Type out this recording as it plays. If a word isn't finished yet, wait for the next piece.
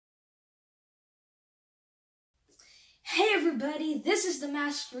Hey everybody, this is the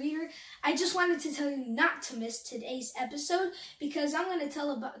Masked Reader. I just wanted to tell you not to miss today's episode because I'm going to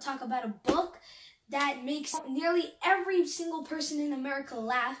talk about a book that makes nearly every single person in America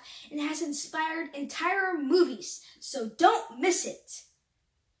laugh and has inspired entire movies. So don't miss it.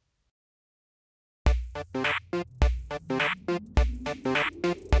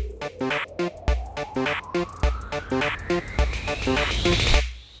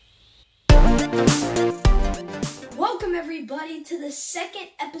 Welcome everybody to the second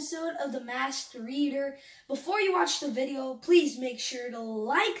episode of the Masked Reader. Before you watch the video, please make sure to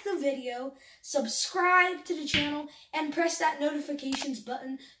like the video, subscribe to the channel, and press that notifications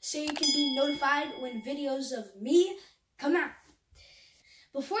button so you can be notified when videos of me come out.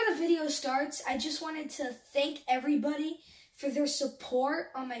 Before the video starts, I just wanted to thank everybody for their support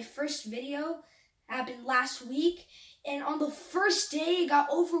on my first video. Happened last week. And on the first day, it got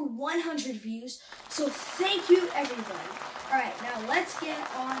over 100 views. So thank you, everybody. All right, now let's get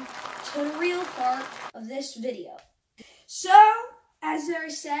on to the real part of this video. So, as I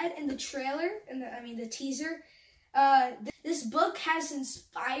said in the trailer, the teaser, this book has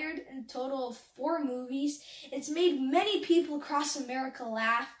inspired a total of 4 movies. It's made many people across America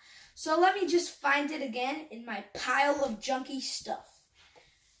laugh. So let me just find it again in my pile of junky stuff.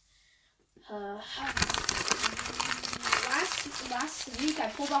 Last week I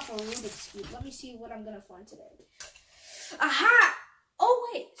pulled off a Rubik's Cube. Let me see what I'm gonna find today. Aha! Oh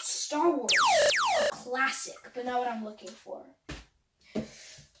wait, Star Wars, a classic, but not what I'm looking for.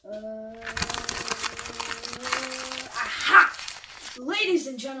 Aha! Ladies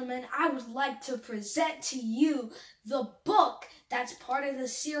and gentlemen, I would like to present to you the book that's part of the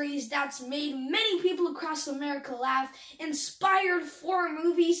series that's made many people across America laugh, inspired 4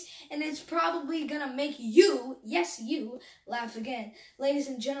 movies, and it's probably gonna make you, yes you, laugh again. Ladies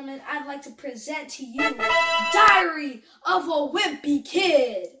and gentlemen, I'd like to present to you Diary of a Wimpy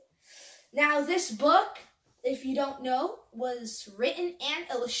Kid. Now this book, if you don't know, was written and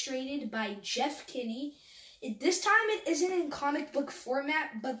illustrated by Jeff Kinney. This time it isn't in comic book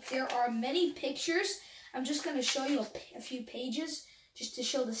format, but there are many pictures. I'm just going to show you a few pages just to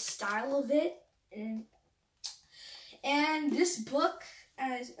show the style of it. And this book,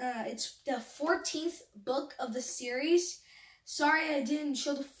 it's the 14th book of the series. Sorry I didn't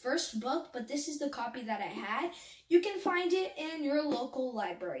show the first book, but this is the copy that I had. You can find it in your local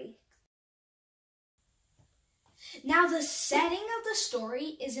library. Now the setting of the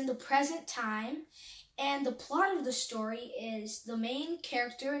story is in the present time. And the plot of the story is the main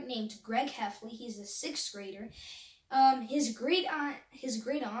character named Greg Heffley. He's a 6th grader. His great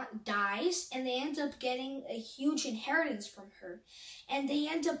aunt dies, and they end up getting a huge inheritance from her. And they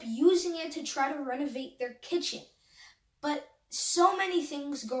end up using it to try to renovate their kitchen. But so many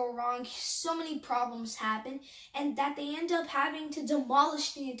things go wrong, so many problems happen, and that they end up having to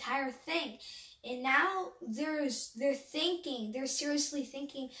demolish the entire thing. And now they're seriously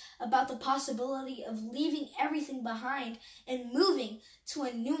thinking about the possibility of leaving everything behind and moving to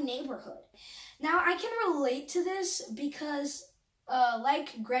a new neighborhood. Now I can relate to this because,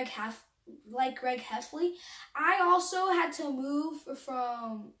 like Greg Heffley, I also had to move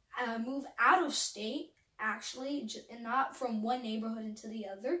out of state, actually, and not from one neighborhood into the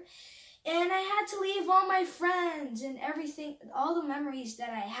other. And I had to leave all my friends and everything, all the memories that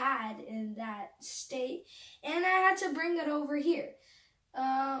I had in that state, and I had to bring it over here.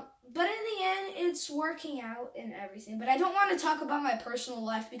 But in the end, it's working out and everything. But I don't want to talk about my personal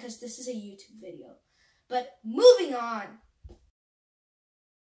life because this is a YouTube video. But moving on.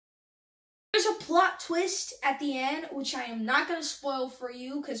 There's a plot twist at the end, which I am not going to spoil for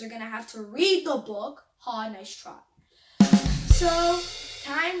you because you're going to have to read the book. Ha, nice try. So,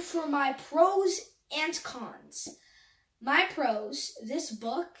 time for my pros and cons. My pros, this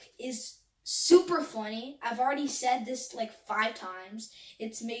book is super funny. I've already said this like 5 times.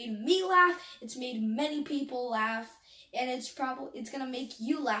 It's made me laugh, it's made many people laugh, and it's gonna make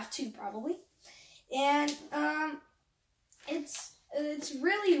you laugh too, probably. And it's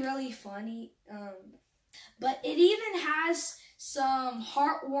really, really funny. But it even has some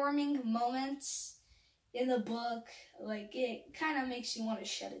heartwarming moments in the book. Like, it kind of makes you want to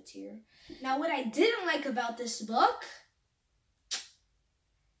shed a tear. Now, what I didn't like about this book,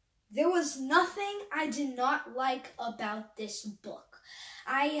 there was nothing I did not like about this book.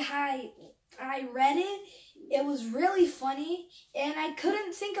 I read it, it was really funny, and I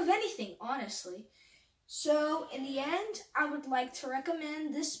couldn't think of anything, honestly. So, in the end, I would like to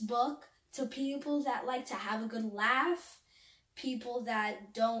recommend this book to people that like to have a good laugh, people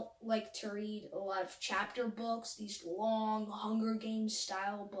that don't like to read a lot of chapter books, these long Hunger Games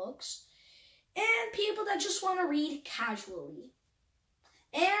style books. and people that just want to read casually.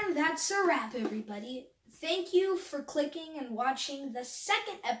 And that's a wrap, everybody. Thank you for clicking and watching the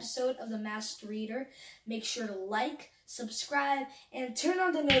second episode of The Masked Reader. Make sure to like, subscribe, and turn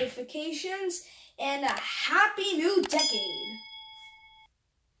on the notifications. And a happy new decade!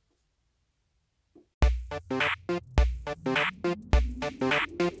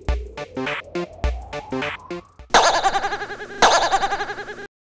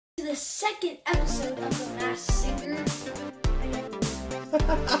 The second episode of The Masked Singer.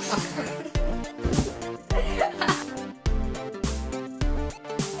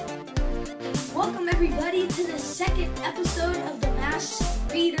 Welcome everybody to the second episode of The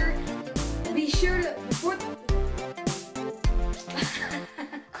Masked Reader. Be sure to before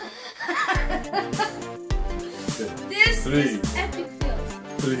this is epic feels.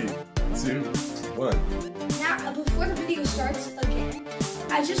 3, 2, 1. Now before the video starts again,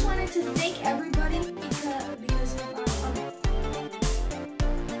 I just wanted to thank everybody because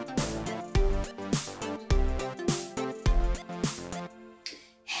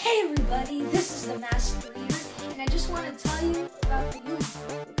hey everybody, this is The Masked Reader, and I just want to tell you about the movie.